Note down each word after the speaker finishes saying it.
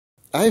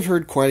I've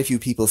heard quite a few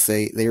people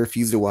say they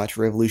refuse to watch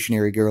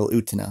Revolutionary Girl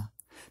Utena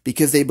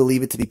because they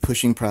believe it to be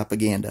pushing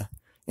propaganda.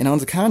 And on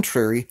the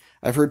contrary,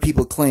 I've heard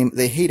people claim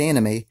they hate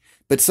anime,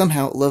 but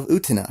somehow love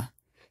Utena.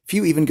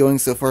 Few even going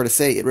so far to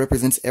say it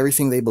represents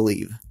everything they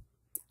believe.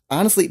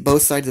 Honestly,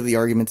 both sides of the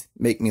argument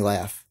make me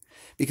laugh,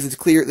 because it's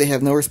clear they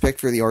have no respect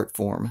for the art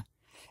form,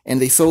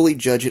 and they solely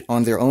judge it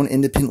on their own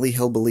independently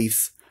held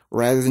beliefs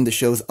rather than the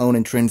show's own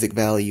intrinsic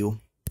value.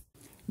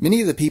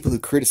 Many of the people who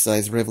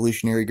criticize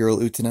Revolutionary Girl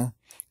Utena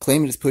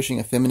claim it is pushing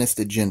a feminist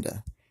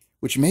agenda,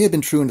 which may have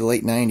been true in the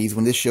late 90s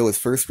when this show was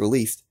first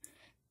released,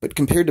 but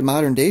compared to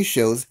modern-day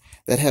shows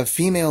that have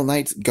female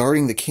knights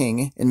guarding the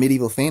king in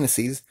medieval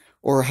fantasies,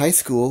 or a high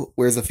school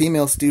where the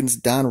female students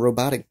don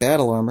robotic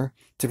battle armor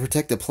to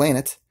protect the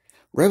planet,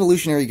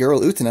 Revolutionary Girl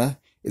Utena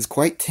is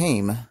quite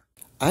tame.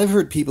 I've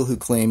heard people who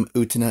claim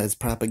Utena is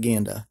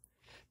propaganda,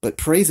 but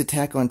praise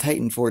Attack on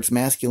Titan for its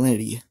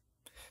masculinity.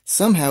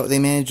 Somehow they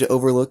manage to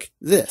overlook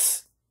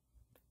this.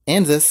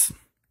 And this.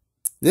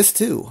 This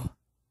too.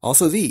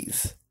 Also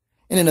these.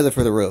 And another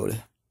for the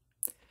road.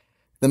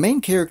 The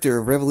main character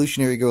of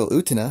Revolutionary Girl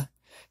Utena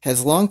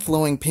has long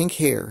flowing pink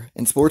hair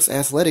and sports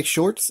athletic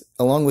shorts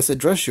along with a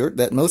dress shirt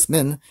that most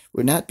men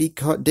would not be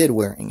caught dead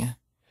wearing.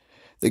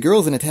 The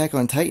girls in Attack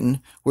on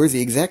Titan wears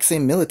the exact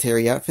same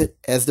military outfit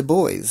as the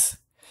boys,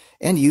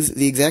 and use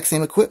the exact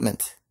same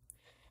equipment.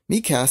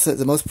 Mikasa,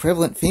 the most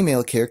prevalent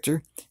female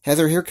character, has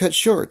her hair cut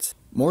short,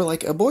 more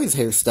like a boy's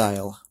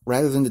hairstyle,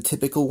 rather than the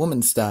typical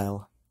woman's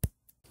style.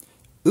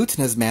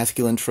 Utena's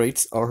masculine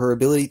traits are her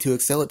ability to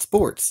excel at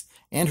sports,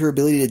 and her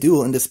ability to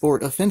duel in the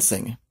sport of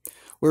fencing,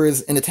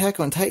 whereas in Attack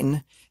on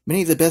Titan,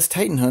 many of the best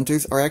Titan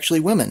hunters are actually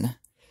women.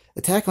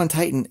 Attack on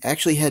Titan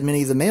actually had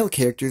many of the male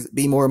characters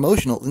be more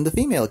emotional than the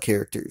female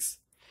characters.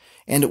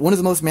 And one of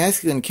the most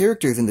masculine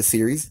characters in the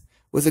series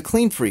was a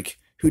clean freak,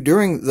 who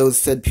during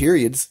those said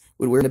periods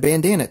would wear a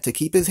bandana to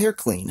keep his hair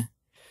clean.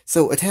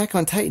 So Attack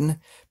on Titan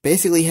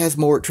basically has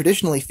more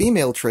traditionally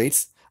female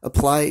traits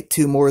apply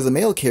to more of the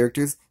male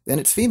characters than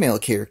its female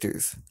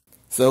characters.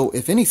 So,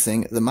 if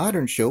anything, the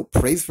modern show,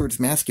 praised for its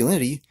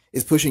masculinity,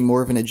 is pushing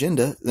more of an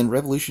agenda than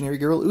Revolutionary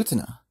Girl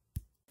Utena.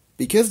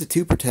 Because the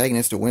two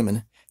protagonists are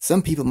women,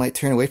 some people might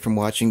turn away from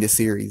watching the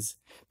series,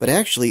 but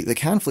actually, the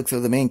conflicts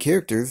of the main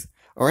characters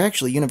are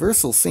actually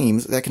universal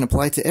themes that can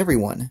apply to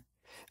everyone.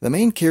 The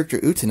main character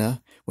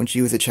Utena, when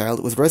she was a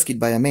child, was rescued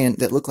by a man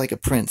that looked like a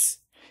prince,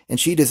 and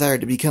she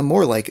desired to become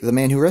more like the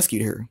man who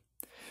rescued her.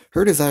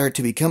 Her desire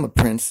to become a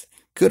prince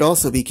could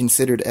also be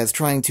considered as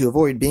trying to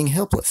avoid being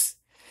helpless,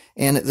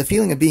 and the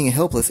feeling of being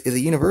helpless is a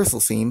universal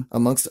theme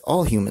amongst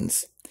all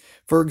humans.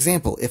 For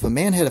example, if a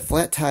man had a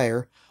flat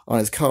tire on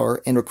his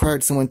car and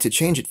required someone to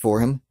change it for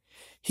him,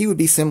 he would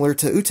be similar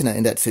to Utena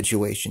in that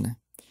situation.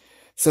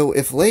 So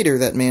if later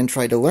that man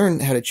tried to learn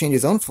how to change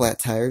his own flat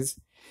tires,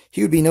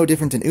 he would be no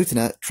different than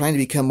Utena trying to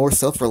become more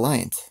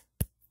self-reliant.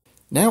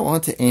 Now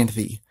on to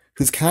Anthe,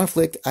 whose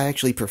conflict I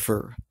actually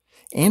prefer.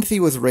 Anthe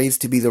was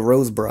raised to be the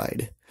Rose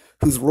Bride,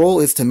 whose role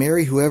is to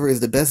marry whoever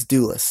is the best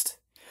duelist,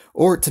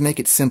 or, to make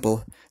it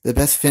simple, the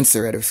best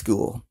fencer at her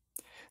school.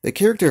 The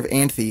character of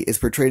Anthe is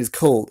portrayed as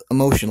cold,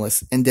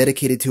 emotionless, and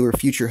dedicated to her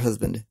future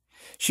husband.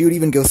 She would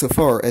even go so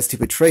far as to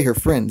betray her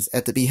friends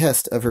at the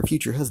behest of her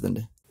future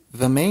husband.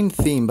 The main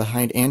theme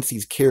behind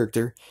Anthe's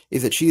character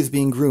is that she is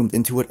being groomed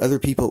into what other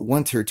people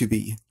want her to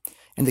be,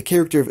 and the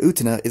character of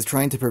Utena is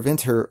trying to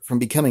prevent her from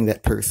becoming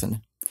that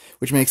person,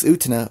 which makes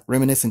Utena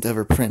reminiscent of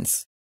her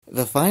prince.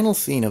 The final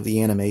scene of the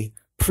anime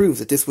proves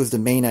that this was the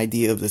main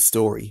idea of the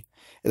story,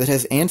 that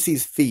has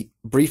Anthe's feet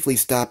briefly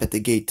stop at the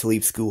gate to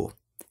leave school,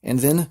 and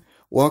then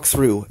walk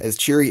through as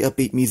cheery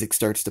upbeat music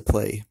starts to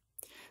play.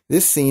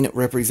 This scene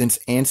represents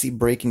Anthe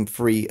breaking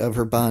free of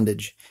her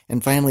bondage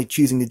and finally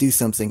choosing to do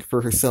something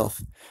for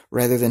herself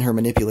rather than her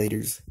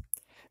manipulators.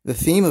 The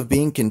theme of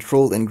being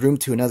controlled and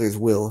groomed to another's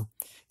will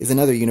is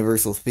another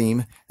universal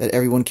theme that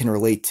everyone can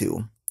relate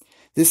to.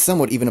 This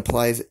somewhat even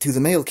applies to the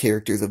male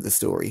characters of the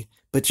story,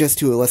 but just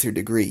to a lesser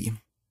degree.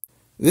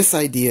 This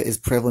idea is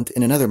prevalent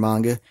in another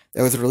manga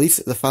that was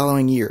released the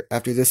following year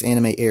after this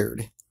anime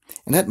aired,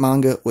 and that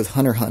manga was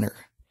Hunter x Hunter.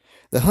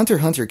 The Hunter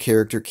x Hunter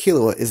character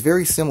Killua is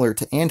very similar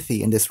to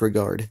Anthe in this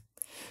regard.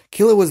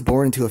 Killua was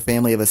born into a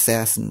family of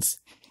assassins,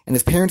 and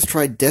his parents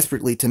tried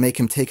desperately to make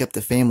him take up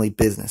the family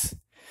business.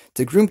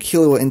 To groom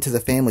Killua into the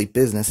family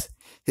business,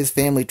 his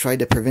family tried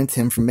to prevent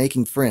him from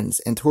making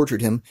friends and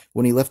tortured him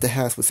when he left the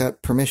house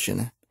without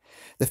permission.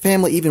 The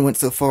family even went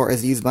so far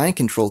as to use mind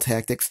control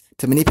tactics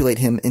to manipulate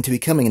him into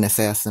becoming an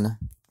assassin.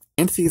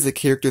 Anthe is a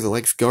character that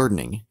likes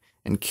gardening,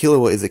 and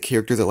Killua is a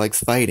character that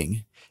likes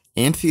fighting.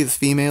 Anthe is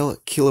female,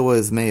 Killua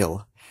is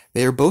male.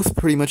 They are both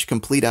pretty much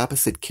complete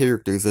opposite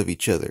characters of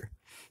each other,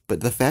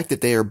 but the fact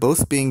that they are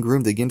both being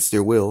groomed against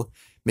their will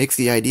makes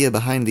the idea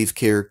behind these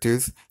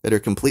characters that are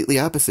completely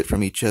opposite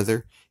from each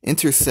other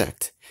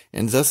intersect,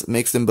 and thus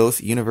makes them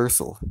both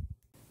universal.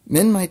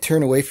 Men might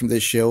turn away from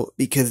this show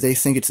because they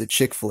think it's a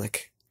chick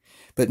flick,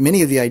 but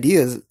many of the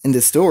ideas in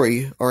this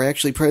story are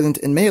actually present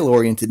in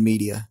male-oriented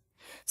media,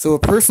 so a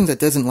person that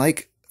doesn't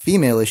like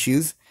female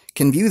issues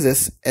can view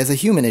this as a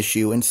human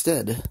issue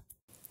instead.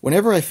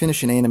 Whenever I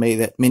finish an anime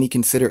that many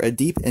consider a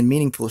deep and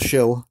meaningful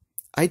show,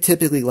 I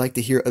typically like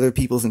to hear other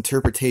people's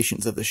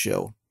interpretations of the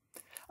show.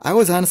 I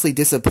was honestly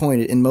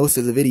disappointed in most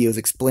of the videos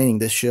explaining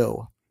this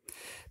show,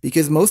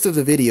 because most of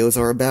the videos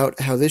are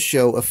about how this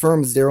show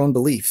affirms their own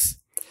beliefs,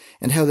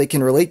 and how they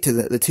can relate to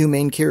the two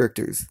main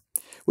characters,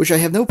 which I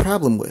have no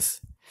problem with,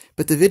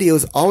 but the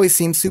videos always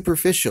seem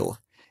superficial,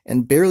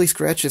 and barely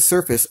scratch the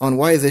surface on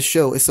why this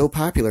show is so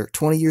popular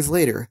 20 years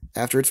later,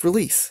 after its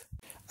release.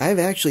 I've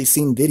actually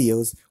seen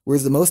videos where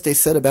the most they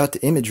said about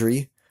the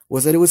imagery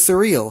was that it was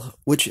surreal,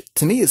 which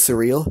to me is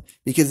surreal,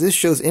 because this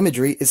show's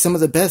imagery is some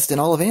of the best in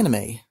all of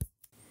anime.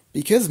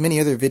 Because many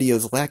other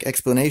videos lack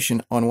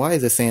explanation on why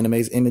this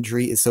anime's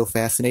imagery is so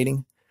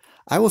fascinating,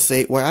 I will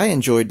say why I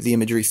enjoyed the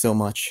imagery so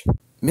much.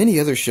 Many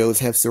other shows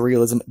have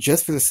surrealism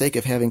just for the sake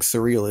of having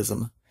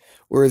surrealism,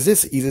 whereas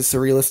this uses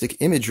surrealistic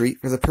imagery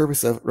for the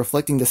purpose of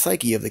reflecting the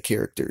psyche of the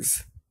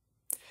characters.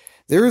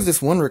 There is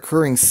this one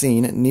recurring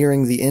scene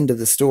nearing the end of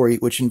the story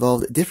which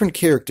involved different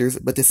characters,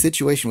 but the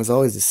situation was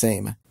always the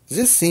same.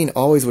 This scene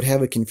always would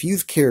have a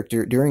confused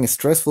character during a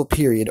stressful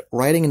period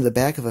riding in the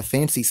back of a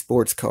fancy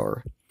sports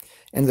car,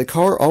 and the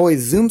car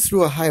always zooms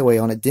through a highway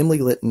on a dimly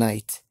lit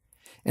night,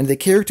 and the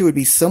character would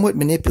be somewhat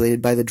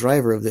manipulated by the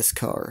driver of this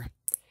car.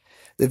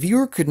 The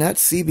viewer could not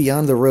see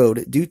beyond the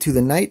road due to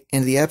the night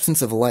and the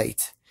absence of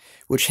light,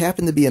 which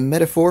happened to be a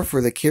metaphor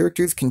for the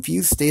character's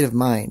confused state of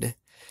mind,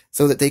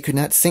 so that they could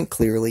not think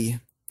clearly.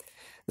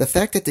 The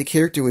fact that the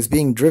character was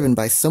being driven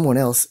by someone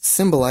else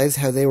symbolized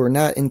how they were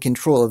not in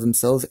control of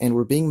themselves and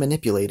were being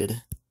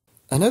manipulated.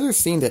 Another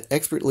scene that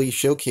expertly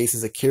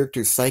showcases a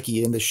character's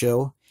psyche in the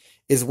show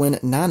is when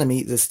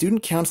Nanami, the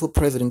student council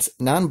president's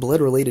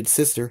non-blood-related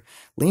sister,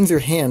 leans her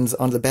hands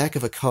on the back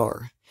of a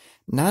car.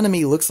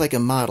 Nanami looks like a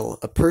model,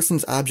 a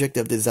person's object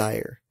of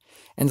desire.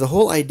 And the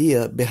whole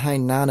idea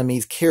behind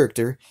Nanami's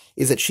character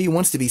is that she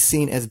wants to be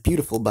seen as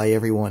beautiful by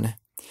everyone,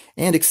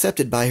 and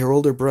accepted by her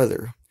older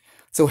brother.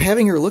 So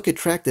having her look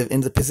attractive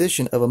in the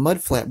position of a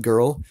mudflap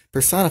girl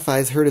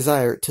personifies her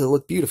desire to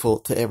look beautiful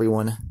to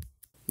everyone.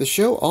 The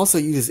show also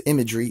uses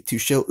imagery to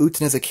show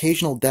Utena's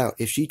occasional doubt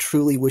if she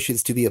truly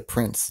wishes to be a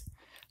prince,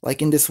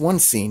 like in this one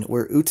scene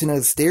where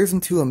Utena stares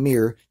into a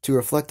mirror to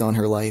reflect on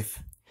her life.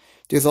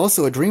 There's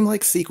also a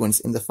dreamlike sequence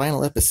in the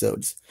final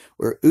episodes,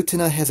 where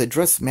Utena has a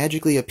dress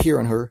magically appear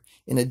on her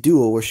in a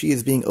duel where she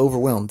is being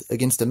overwhelmed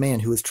against a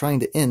man who is trying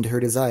to end her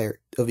desire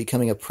of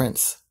becoming a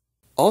prince.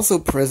 Also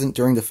present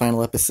during the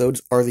final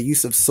episodes are the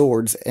use of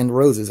swords and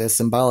roses as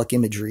symbolic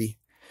imagery.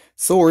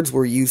 Swords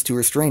were used to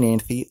restrain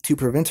Anthe to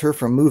prevent her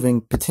from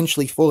moving,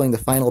 potentially foiling the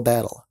final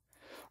battle.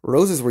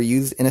 Roses were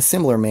used in a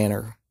similar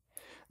manner.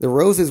 The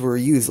roses were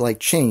used like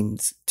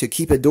chains to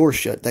keep a door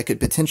shut that could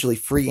potentially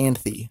free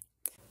Anthe.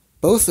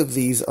 Both of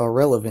these are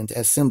relevant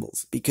as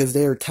symbols because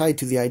they are tied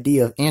to the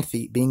idea of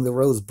Anthe being the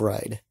Rose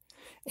Bride.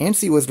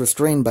 Anthe was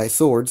restrained by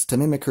swords to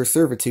mimic her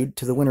servitude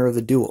to the winner of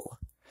the duel,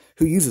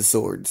 who uses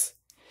swords.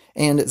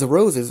 And the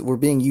roses were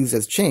being used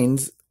as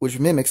chains, which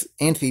mimics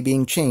Anthe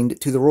being chained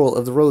to the role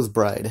of the Rose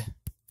Bride.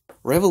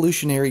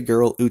 Revolutionary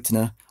Girl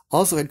Utena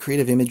also had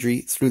creative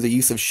imagery through the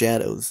use of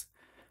shadows.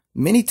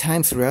 Many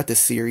times throughout the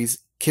series,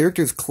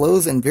 characters'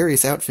 clothes and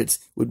various outfits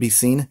would be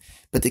seen,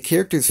 but the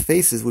characters'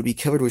 faces would be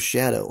covered with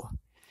shadow.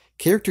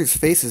 Characters'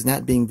 faces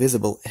not being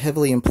visible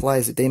heavily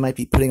implies that they might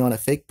be putting on a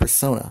fake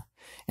persona,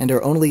 and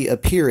are only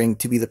appearing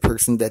to be the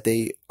person that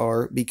they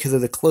are because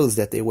of the clothes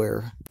that they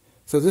wear.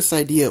 So this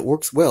idea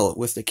works well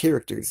with the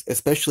characters,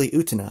 especially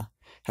Utena,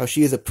 how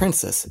she is a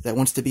princess that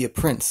wants to be a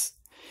prince,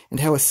 and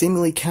how a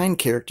seemingly kind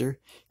character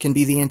can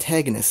be the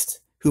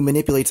antagonist, who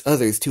manipulates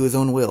others to his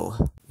own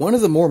will. One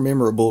of the more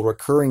memorable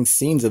recurring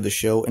scenes of the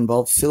show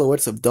involved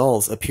silhouettes of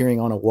dolls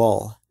appearing on a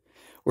wall,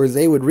 where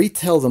they would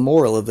retell the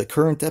moral of the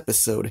current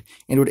episode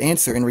and would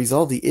answer and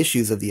resolve the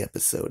issues of the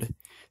episode.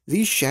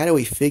 These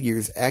shadowy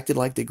figures acted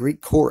like the Greek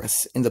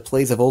chorus in the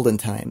plays of olden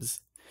times.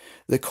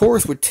 The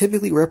chorus would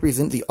typically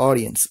represent the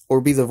audience,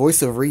 or be the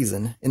voice of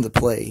reason, in the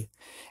play,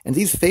 and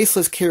these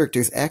faceless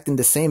characters act in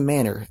the same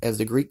manner as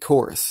the Greek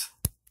chorus.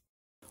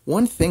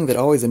 One thing that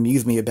always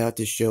amused me about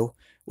this show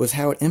was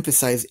how it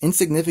emphasized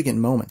insignificant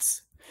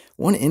moments.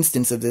 One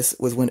instance of this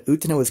was when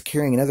Utena was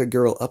carrying another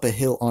girl up a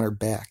hill on her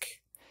back,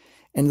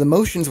 and the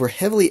motions were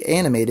heavily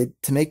animated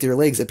to make their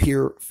legs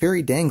appear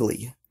very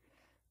dangly.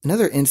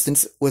 Another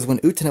instance was when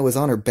Utena was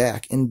on her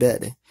back in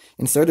bed,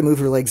 and started to move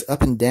her legs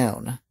up and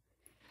down.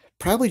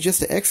 Probably just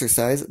to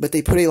exercise, but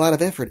they put a lot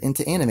of effort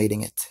into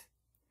animating it.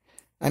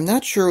 I'm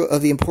not sure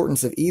of the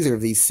importance of either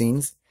of these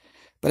scenes,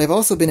 but I've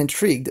also been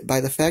intrigued by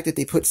the fact that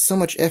they put so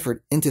much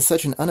effort into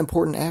such an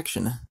unimportant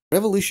action.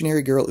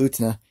 Revolutionary Girl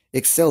Utena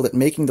excelled at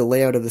making the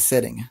layout of the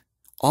setting,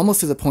 almost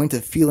to the point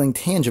of feeling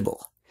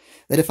tangible,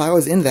 that if I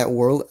was in that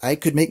world, I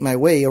could make my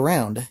way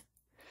around.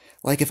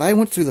 Like if I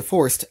went through the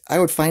forest, I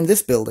would find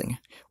this building,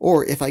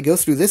 or if I go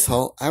through this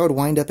hall, I would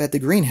wind up at the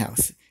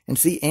greenhouse, and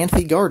see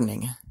Anthe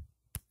gardening.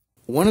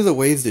 One of the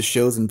ways the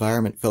show's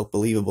environment felt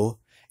believable,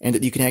 and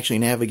that you can actually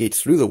navigate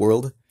through the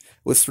world,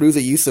 was through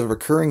the use of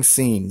recurring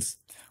scenes.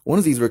 One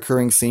of these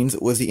recurring scenes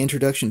was the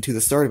introduction to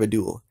the start of a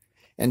duel,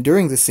 and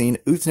during the scene,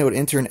 Utena would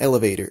enter an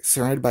elevator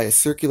surrounded by a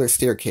circular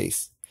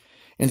staircase,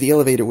 and the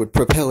elevator would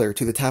propel her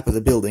to the top of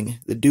the building,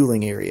 the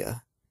dueling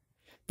area.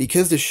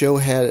 Because the show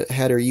had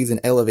her use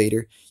an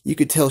elevator, you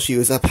could tell she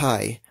was up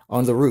high,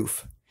 on the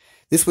roof.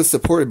 This was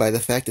supported by the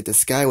fact that the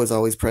sky was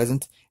always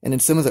present, and in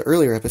some of the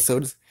earlier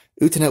episodes,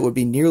 Utena would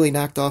be nearly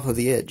knocked off of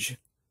the edge.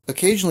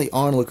 Occasionally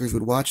onlookers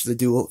would watch the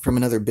duel from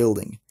another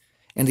building,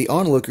 and the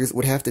onlookers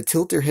would have to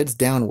tilt their heads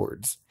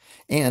downwards,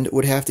 and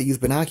would have to use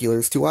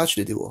binoculars to watch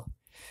the duel.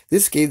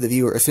 This gave the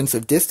viewer a sense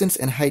of distance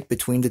and height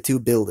between the two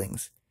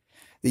buildings.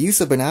 The use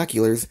of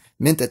binoculars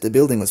meant that the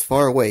building was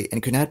far away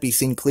and could not be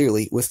seen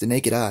clearly with the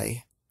naked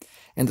eye.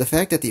 And the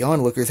fact that the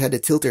onlookers had to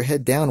tilt their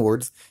head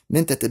downwards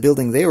meant that the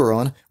building they were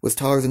on was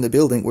taller than the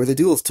building where the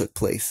duels took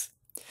place.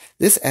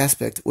 This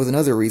aspect was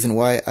another reason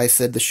why I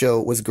said the show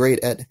was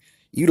great at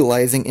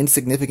utilizing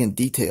insignificant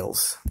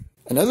details.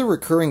 Another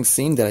recurring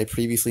scene that I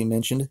previously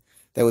mentioned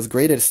that was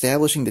great at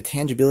establishing the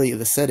tangibility of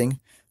the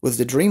setting was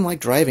the dreamlike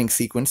driving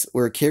sequence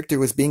where a character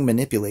was being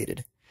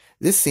manipulated.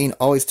 This scene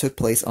always took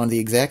place on the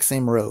exact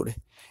same road,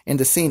 and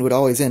the scene would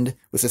always end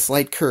with a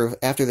slight curve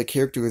after the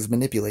character was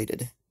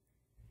manipulated.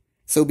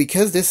 So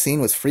because this scene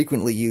was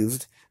frequently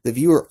used, the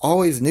viewer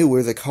always knew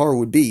where the car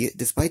would be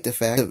despite the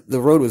fact that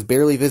the road was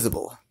barely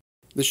visible.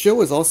 The show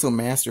was also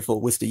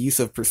masterful with the use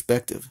of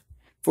perspective.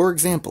 For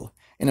example,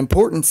 an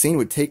important scene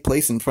would take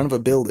place in front of a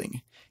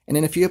building, and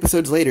in a few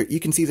episodes later you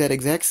can see that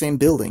exact same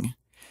building,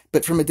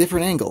 but from a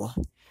different angle,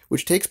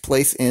 which takes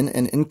place in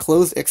an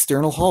enclosed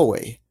external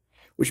hallway,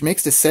 which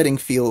makes the setting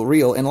feel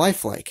real and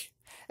lifelike,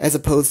 as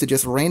opposed to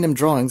just random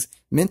drawings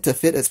meant to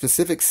fit a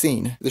specific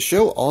scene. The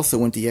show also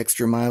went the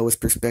extra mile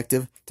with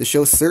perspective to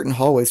show certain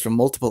hallways from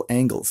multiple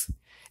angles.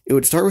 It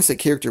would start with the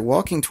character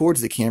walking towards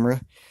the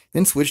camera,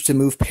 then switch to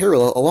move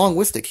parallel along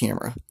with the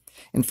camera,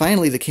 and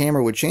finally the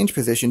camera would change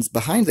positions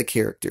behind the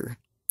character.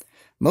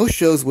 Most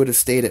shows would have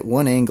stayed at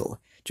one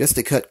angle, just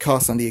to cut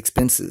costs on the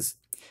expenses,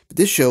 but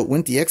this show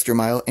went the extra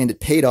mile and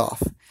it paid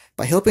off,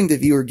 by helping the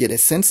viewer get a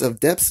sense of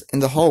depth in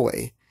the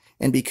hallway,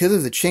 and because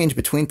of the change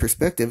between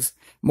perspectives,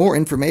 more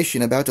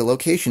information about the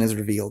location is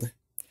revealed.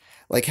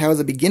 Like how at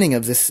the beginning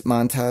of this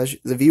montage,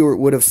 the viewer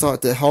would have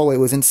thought the hallway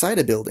was inside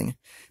a building,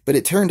 but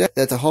it turned out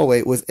that the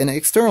hallway was an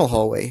external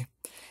hallway,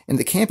 and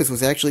the campus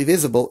was actually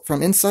visible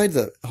from inside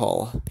the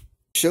hall.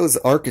 The show's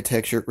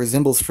architecture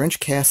resembles French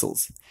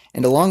castles,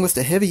 and along with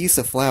the heavy use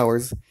of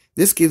flowers,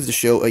 this gives the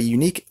show a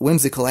unique,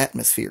 whimsical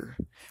atmosphere,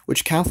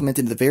 which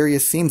complemented the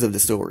various themes of the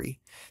story,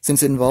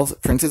 since it involves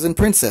princes and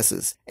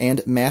princesses,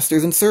 and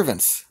masters and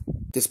servants.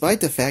 Despite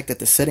the fact that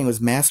the setting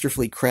was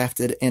masterfully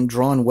crafted and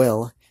drawn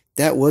well,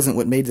 that wasn't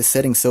what made the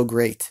setting so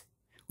great.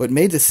 What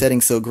made the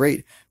setting so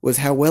great was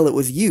how well it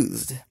was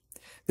used.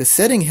 The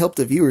setting helped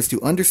the viewers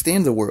to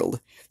understand the world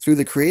through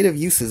the creative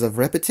uses of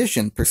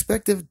repetition,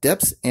 perspective,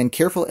 depth, and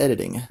careful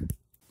editing.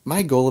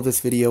 My goal of this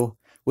video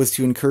was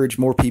to encourage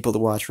more people to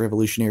watch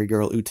Revolutionary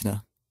Girl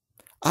Utena.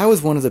 I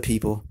was one of the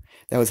people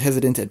that was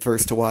hesitant at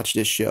first to watch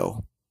this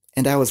show,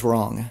 and I was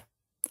wrong.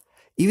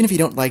 Even if you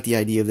don't like the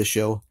idea of the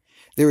show,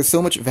 there are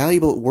so much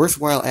valuable,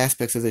 worthwhile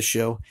aspects of this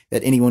show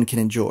that anyone can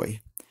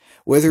enjoy.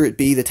 Whether it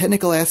be the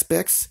technical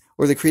aspects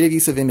or the creative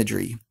use of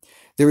imagery,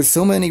 there are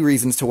so many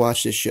reasons to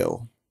watch this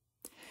show.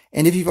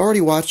 And if you've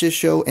already watched this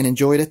show and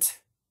enjoyed it,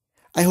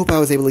 I hope I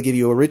was able to give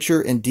you a richer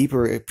and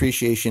deeper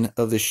appreciation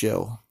of this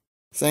show.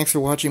 Thanks for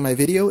watching my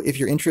video. If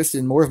you're interested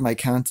in more of my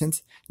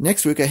content,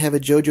 next week I have a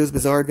JoJo's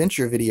Bizarre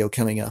Adventure video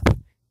coming up.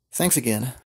 Thanks again.